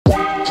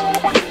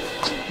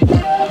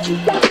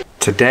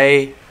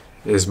Today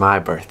is my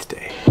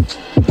birthday.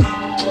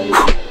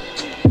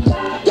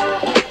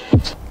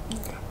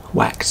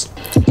 Wax.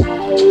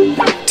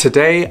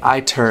 Today I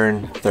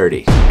turn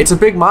 30. It's a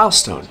big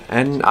milestone,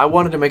 and I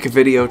wanted to make a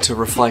video to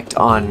reflect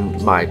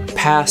on my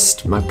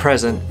past, my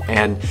present,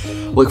 and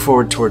look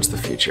forward towards the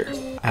future.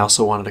 I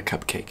also wanted a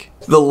cupcake.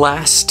 The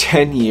last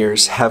 10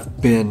 years have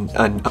been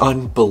an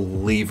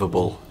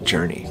unbelievable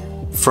journey.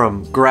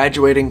 From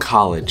graduating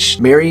college,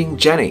 marrying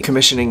Jenny,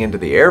 commissioning into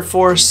the Air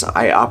Force,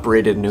 I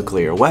operated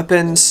nuclear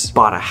weapons,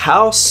 bought a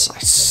house, I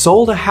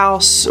sold a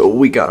house,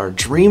 we got our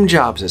dream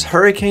jobs as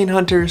hurricane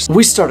hunters,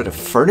 we started a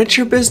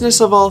furniture business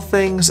of all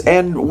things,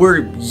 and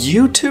we're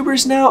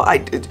YouTubers now?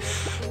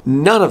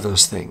 None of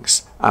those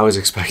things I was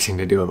expecting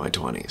to do in my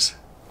 20s.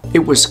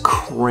 It was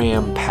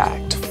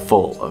cram-packed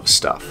full of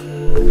stuff.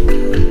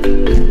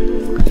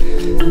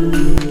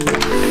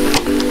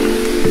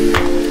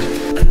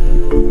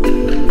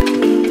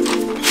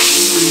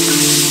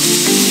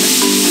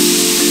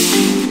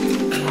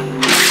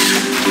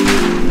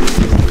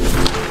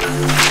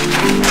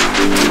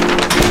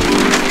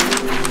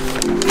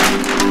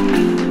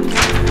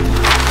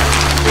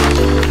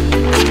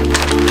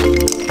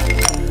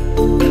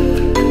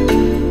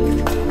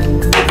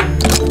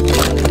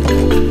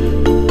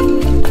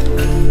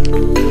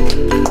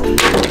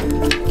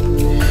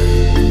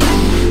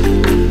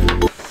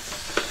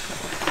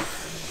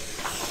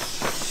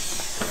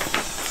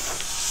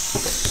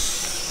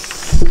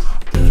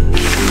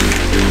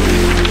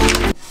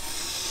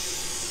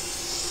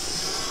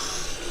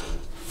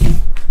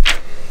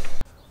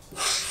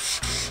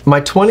 My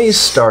 20s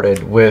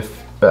started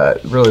with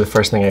really the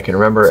first thing I can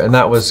remember, and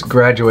that was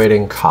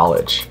graduating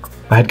college.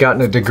 I had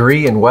gotten a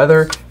degree in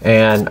weather,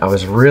 and I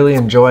was really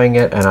enjoying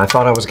it, and I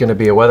thought I was going to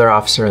be a weather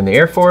officer in the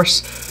Air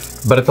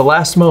Force, but at the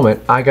last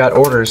moment, I got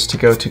orders to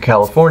go to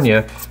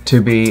California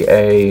to be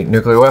a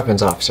nuclear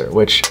weapons officer,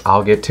 which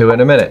I'll get to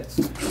in a minute.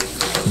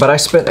 But I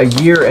spent a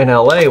year in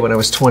LA when I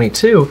was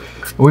 22.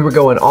 We were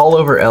going all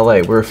over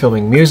LA. We were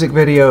filming music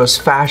videos,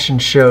 fashion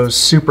shows,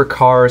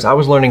 supercars. I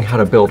was learning how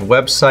to build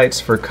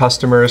websites for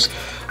customers.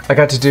 I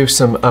got to do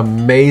some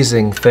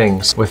amazing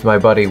things with my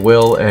buddy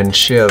Will and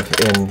Shiv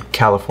in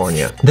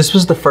California. This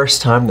was the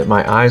first time that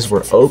my eyes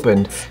were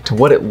opened to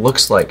what it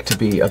looks like to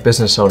be a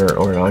business owner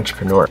or an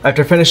entrepreneur.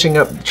 After finishing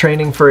up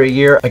training for a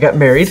year, I got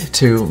married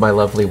to my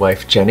lovely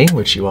wife Jenny,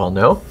 which you all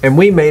know, and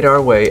we made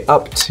our way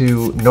up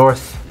to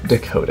North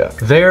Dakota.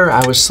 There,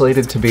 I was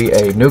slated to be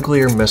a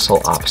nuclear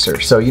missile officer.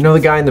 So you know the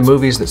guy in the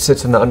movies that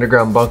sits in the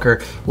underground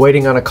bunker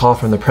waiting on a call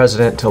from the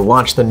president to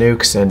launch the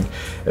nukes and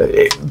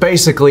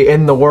basically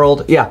end the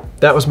world? Yeah,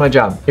 that was my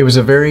job. It was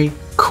a very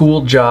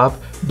cool job,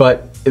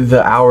 but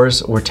the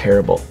hours were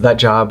terrible. That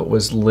job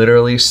was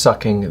literally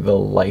sucking the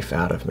life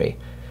out of me.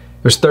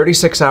 It was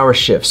 36-hour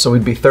shifts, so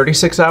we'd be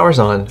 36 hours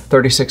on,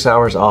 36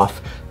 hours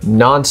off,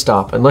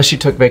 non-stop, unless you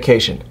took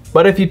vacation.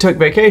 But if you took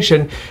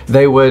vacation,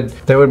 they would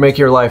make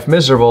your life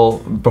miserable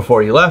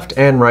before you left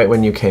and right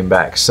when you came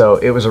back. So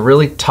it was a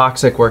really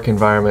toxic work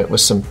environment with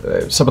some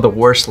of the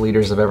worst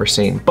leaders I've ever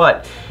seen.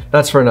 But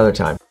that's for another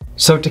time.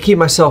 So to keep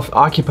myself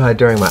occupied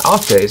during my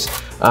off days,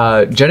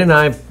 Jen and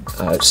I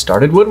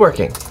started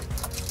woodworking.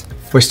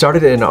 We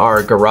started in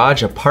our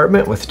garage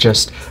apartment with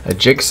just a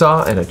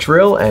jigsaw and a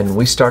drill, and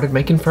we started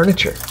making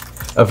furniture.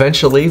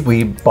 Eventually,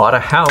 we bought a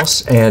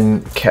house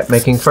and kept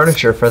making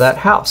furniture for that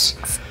house.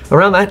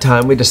 Around that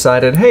time, we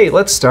decided, hey,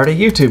 let's start a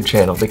YouTube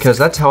channel because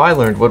that's how I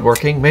learned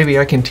woodworking. Maybe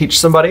I can teach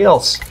somebody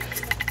else.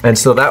 And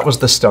so that was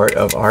the start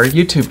of our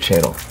YouTube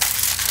channel.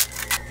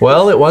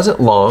 Well, it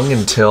wasn't long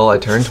until I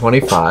turned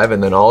 25,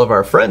 and then all of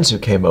our friends who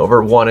came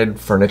over wanted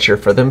furniture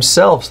for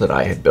themselves that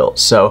I had built.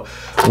 So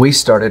we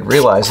started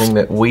realizing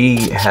that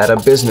we had a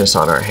business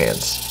on our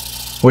hands,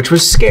 which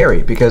was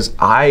scary because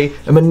I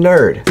am a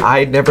nerd.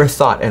 I never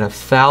thought in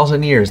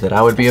 1,000 years that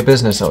I would be a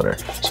business owner.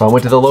 So I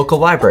went to the local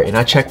library and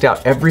I checked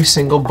out every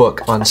single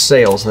book on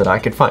sales that I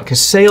could find.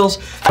 Because sales,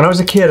 when I was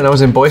a kid and I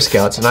was in Boy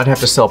Scouts and I'd have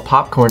to sell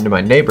popcorn to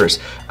my neighbors,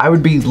 I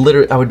would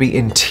be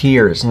in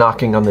tears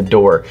knocking on the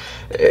door,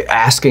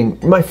 asking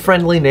my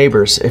friendly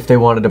neighbors if they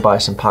wanted to buy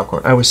some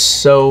popcorn. I was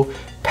so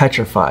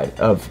petrified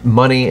of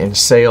money and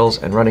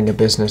sales and running a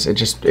business.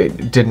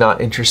 It did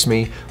not interest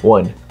me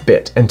one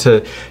bit. And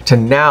to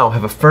now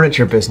have a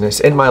furniture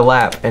business in my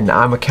lap and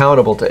I'm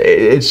accountable to,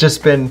 it's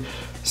just been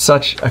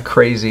such a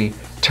crazy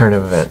turn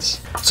of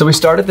events. So we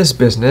started this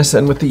business,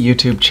 and with the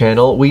YouTube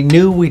channel, we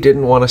knew we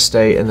didn't want to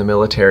stay in the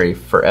military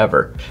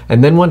forever.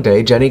 And then one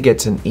day, Jenny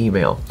gets an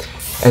email.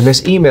 And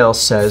this email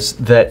says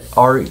that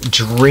our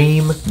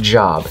dream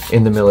job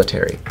in the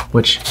military,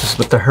 which is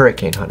with the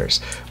hurricane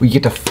hunters, we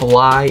get to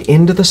fly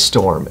into the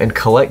storm and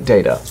collect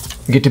data.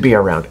 We get to be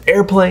around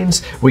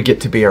airplanes, we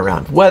get to be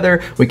around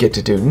weather, we get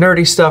to do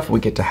nerdy stuff,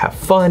 we get to have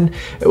fun,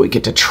 we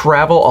get to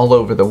travel all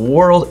over the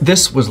world.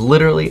 This was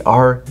literally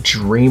our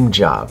dream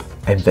job,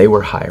 and they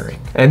were hiring.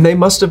 And they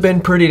must have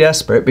been pretty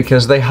desperate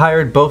because they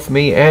hired both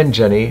me and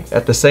Jenny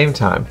at the same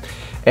time.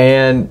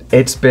 And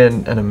it's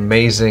been an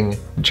amazing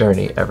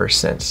journey ever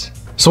since.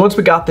 So once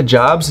we got the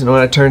jobs, and when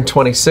I turned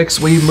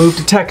 26, we moved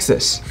to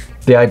Texas.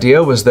 The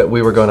idea was that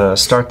we were going to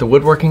start the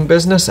woodworking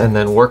business and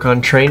then work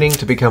on training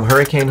to become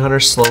hurricane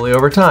hunters slowly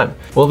over time.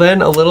 Well,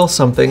 then a little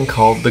something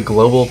called the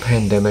global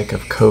pandemic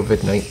of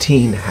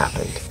COVID-19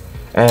 happened.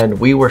 And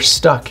we were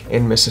stuck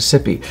in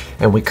Mississippi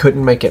and we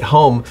couldn't make it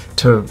home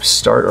to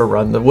start or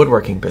run the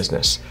woodworking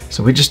business.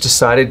 So we just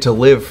decided to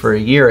live for a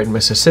year in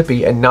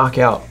Mississippi and knock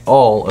out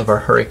all of our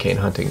hurricane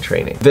hunting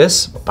training.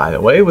 This, by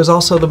the way, was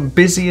also the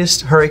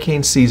busiest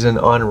hurricane season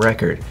on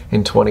record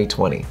in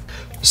 2020.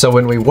 So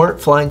when we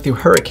weren't flying through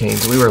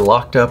hurricanes, we were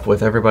locked up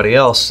with everybody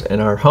else in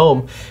our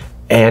home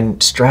and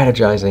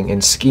strategizing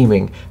and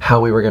scheming how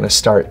we were going to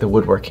start the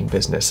woodworking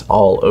business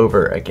all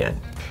over again.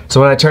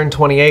 So when I turned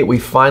 28, we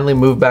finally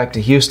moved back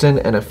to Houston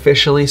and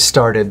officially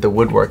started the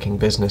woodworking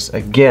business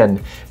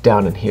again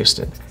down in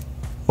Houston.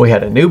 We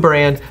had a new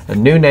brand, a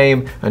new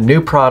name, a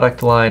new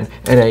product line,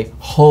 and a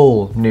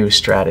whole new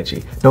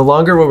strategy. No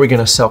longer were we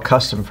going to sell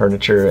custom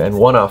furniture and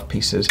one-off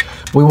pieces.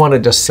 We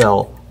wanted to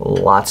sell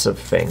lots of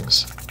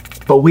things.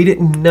 But we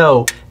didn't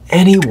know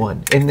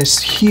anyone in this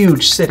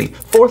huge city,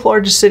 4th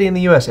largest city in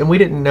the US, and we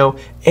didn't know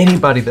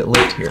anybody that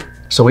lived here.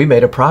 So we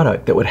made a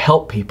product that would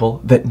help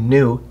people that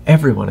knew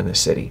everyone in the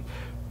city,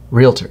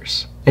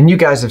 realtors. And you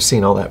guys have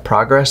seen all that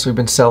progress. We've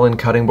been selling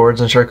cutting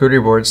boards and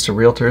charcuterie boards to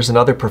realtors and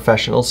other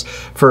professionals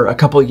for a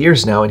couple of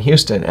years now in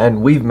Houston,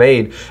 and we've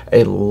made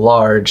a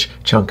large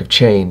chunk of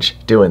change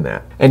doing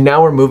that. And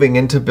now we're moving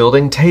into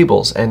building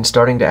tables and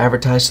starting to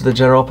advertise to the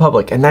general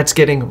public, and that's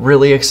getting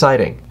really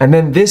exciting. And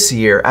then this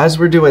year, as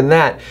we're doing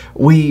that,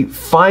 we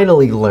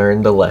finally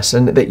learned the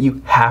lesson that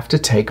you have to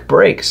take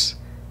breaks.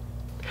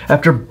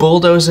 After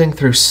bulldozing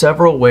through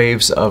several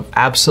waves of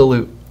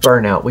absolute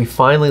burnout, we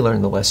finally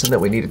learned the lesson that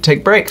we need to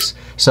take breaks.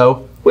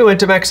 So we went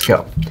to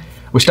Mexico.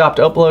 We stopped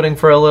uploading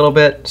for a little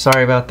bit,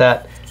 sorry about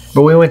that.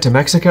 But we went to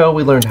Mexico,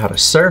 we learned how to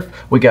surf,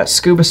 we got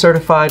scuba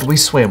certified, we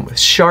swam with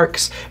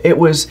sharks. It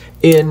was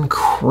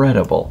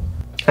incredible.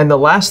 And the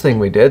last thing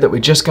we did that we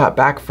just got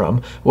back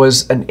from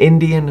was an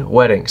Indian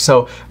wedding.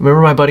 So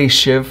remember my buddy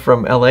Shiv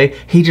from LA?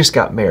 He just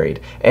got married.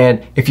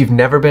 And if you've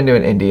never been to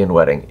an Indian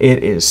wedding,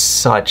 it is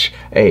such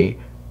a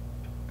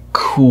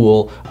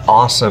cool,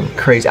 awesome,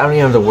 crazy, I don't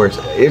even have the words.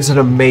 It's an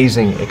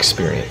amazing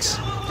experience.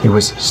 It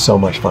was so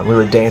much fun. We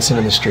were dancing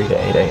in the street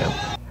at 8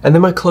 a.m. And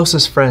then my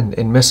closest friend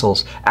in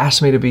missiles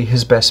asked me to be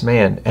his best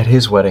man at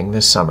his wedding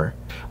this summer.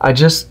 I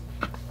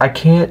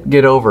can't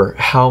get over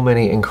how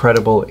many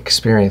incredible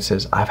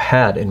experiences I've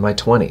had in my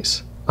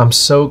 20s. I'm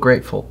so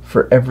grateful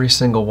for every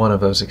single one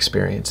of those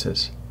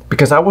experiences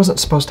because I wasn't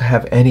supposed to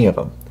have any of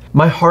them.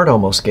 My heart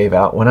almost gave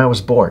out when I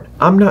was born.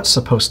 I'm not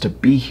supposed to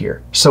be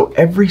here. So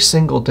every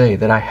single day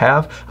that I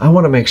have, I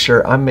want to make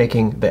sure I'm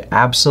making the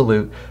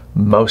absolute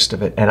most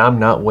of it and I'm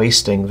not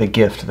wasting the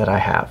gift that I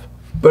have.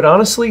 But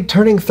honestly,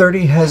 turning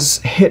 30 has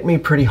hit me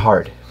pretty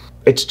hard.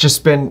 It's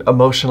just been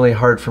emotionally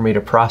hard for me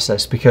to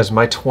process because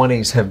my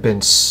 20s have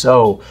been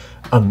so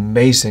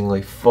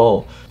amazingly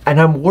full. And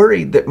I'm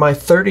worried that my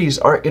 30s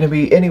aren't going to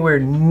be anywhere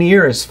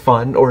near as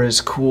fun or as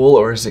cool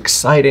or as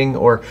exciting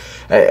or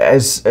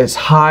as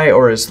high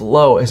or as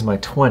low as my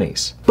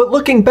 20s. But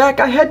looking back,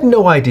 I had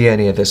no idea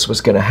any of this was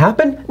going to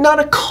happen. Not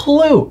a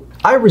clue.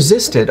 I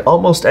resisted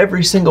almost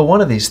every single one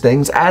of these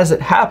things as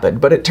it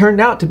happened, but it turned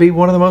out to be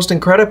one of the most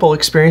incredible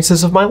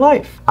experiences of my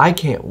life. I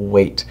can't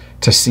wait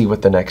to see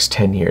what the next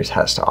 10 years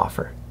has to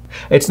offer.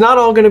 It's not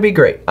all going to be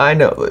great. I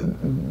know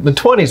the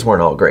 20s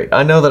weren't all great.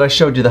 I know that I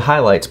showed you the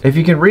highlights. If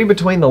you can read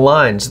between the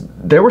lines,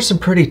 there were some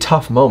pretty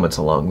tough moments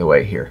along the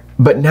way here.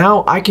 But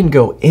now I can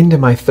go into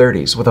my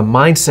 30s with a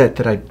mindset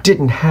that I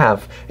didn't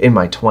have in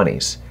my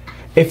 20s.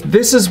 If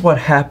this is what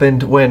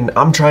happened when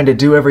I'm trying to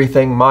do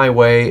everything my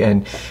way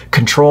and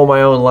control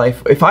my own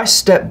life, if I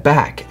step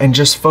back and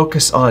just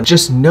focus on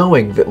just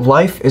knowing that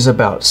life is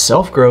about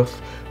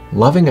self-growth,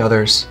 loving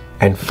others,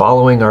 and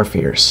following our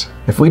fears.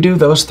 If we do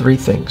those 3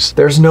 things,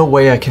 there's no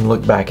way I can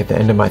look back at the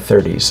end of my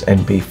 30s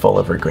and be full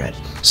of regret.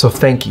 So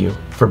thank you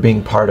for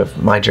being part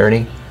of my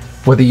journey.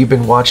 Whether you've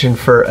been watching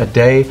for a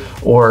day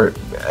or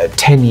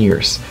 10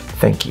 years,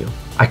 thank you.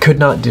 I could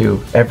not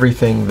do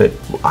everything that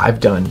I've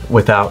done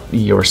without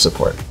your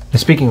support. And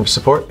speaking of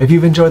support, if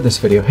you've enjoyed this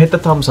video, hit the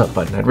thumbs up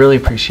button. I'd really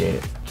appreciate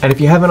it. And if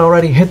you haven't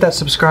already, hit that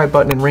subscribe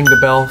button and ring the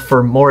bell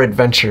for more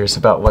adventures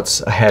about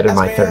what's ahead in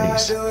my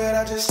 30s.